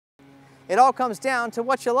It all comes down to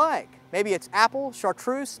what you like. Maybe it's apple,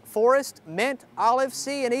 chartreuse, forest, mint, olive,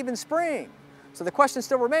 sea, and even spring. So the question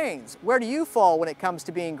still remains, where do you fall when it comes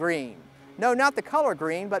to being green? No, not the color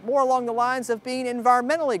green, but more along the lines of being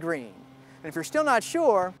environmentally green. And if you're still not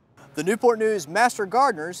sure, the Newport News Master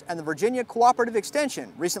Gardeners and the Virginia Cooperative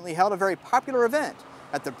Extension recently held a very popular event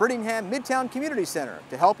at the Brittingham Midtown Community Center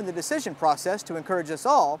to help in the decision process to encourage us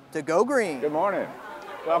all to go green. Good morning.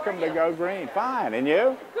 Welcome to Go Green. Fine, and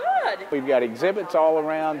you? Good. We've got exhibits all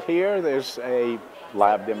around here. There's a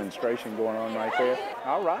live demonstration going on right there.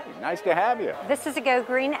 All right, nice to have you. This is a Go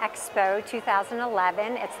Green Expo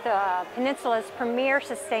 2011. It's the Peninsula's premier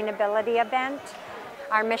sustainability event.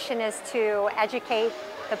 Our mission is to educate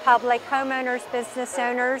the public, homeowners, business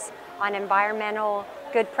owners on environmental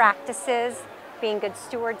good practices, being good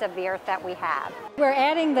stewards of the earth that we have. We're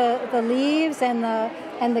adding the leaves and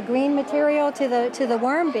the green material to the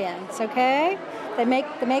worm bins, okay? They make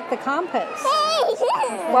the compost.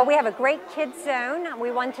 Well, we have a great kids zone.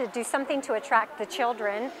 We want to do something to attract the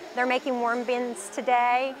children. They're making worm bins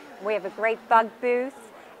today. We have a great bug booth,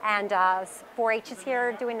 and 4-H is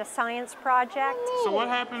here doing a science project. So what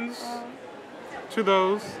happens to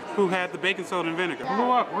those who had the baking soda and vinegar? Blew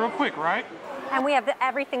up real quick, right? And we have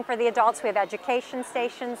everything for the adults. We have education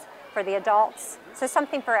stations for the adults, so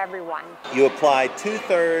something for everyone. You apply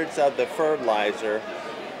 2/3 of the fertilizer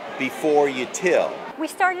before you till. We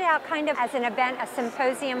started out kind of as an event, a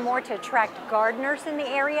symposium more to attract gardeners in the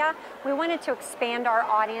area. We wanted to expand our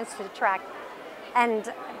audience to attract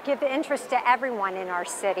and give interest to everyone in our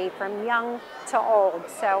city, from young to old.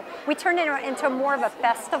 So we turned it into more of a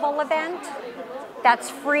festival event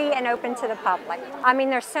that's free and open to the public. I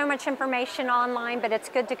mean, there's so much information online, but it's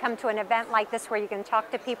good to come to an event like this where you can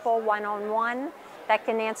talk to people one-on-one that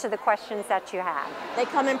can answer the questions that you have. They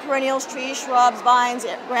come in perennials, trees, shrubs, vines,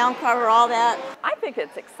 ground cover, all that. I think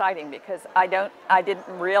it's exciting because I didn't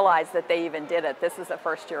realize that they even did it. This is the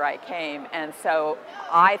first year I came, and so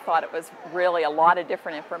I thought it was really a lot of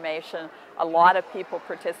different information, a lot of people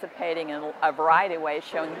participating in a variety of ways,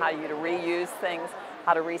 showing how you to reuse things,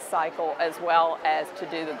 how to recycle, as well as to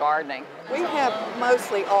do the gardening. We have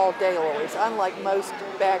mostly all day lilies, unlike most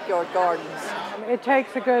backyard gardens. It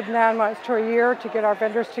takes a good 9 months to a year to get our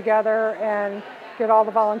vendors together and get all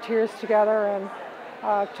the volunteers together and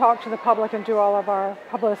talk to the public and do all of our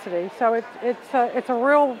publicity. So it's a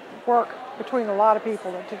real work between a lot of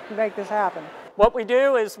people to make this happen. What we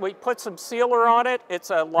do is we put some sealer on it. It's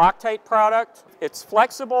a Loctite product. It's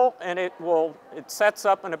flexible, and it sets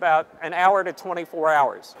up in about an hour to 24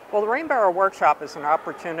 hours. Well, the Rain Barrel Workshop is an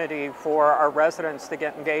opportunity for our residents to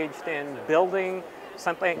get engaged in building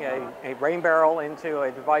something, a rain barrel, into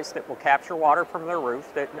a device that will capture water from their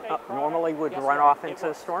roof that normally would run off into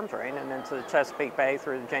the storm drain and into the Chesapeake Bay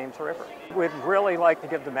through the James River. We'd really like to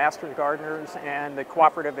give the Master Gardeners and the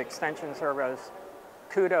Cooperative Extension Service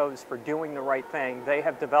kudos for doing the right thing. They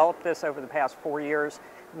have developed this over the past 4 years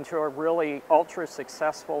into a really ultra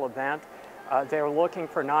successful event. They're looking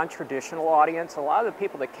for non-traditional audience. A lot of the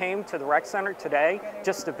people that came to the rec center today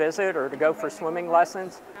just to visit or to go for swimming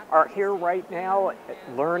lessons are here right now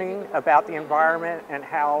learning about the environment and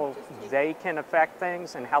how they can affect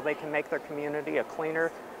things and how they can make their community a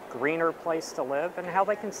cleaner, greener place to live, and how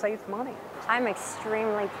they can save money. I'm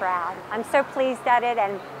extremely proud. I'm so pleased at it,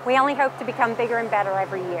 and we only hope to become bigger and better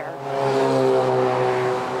every year.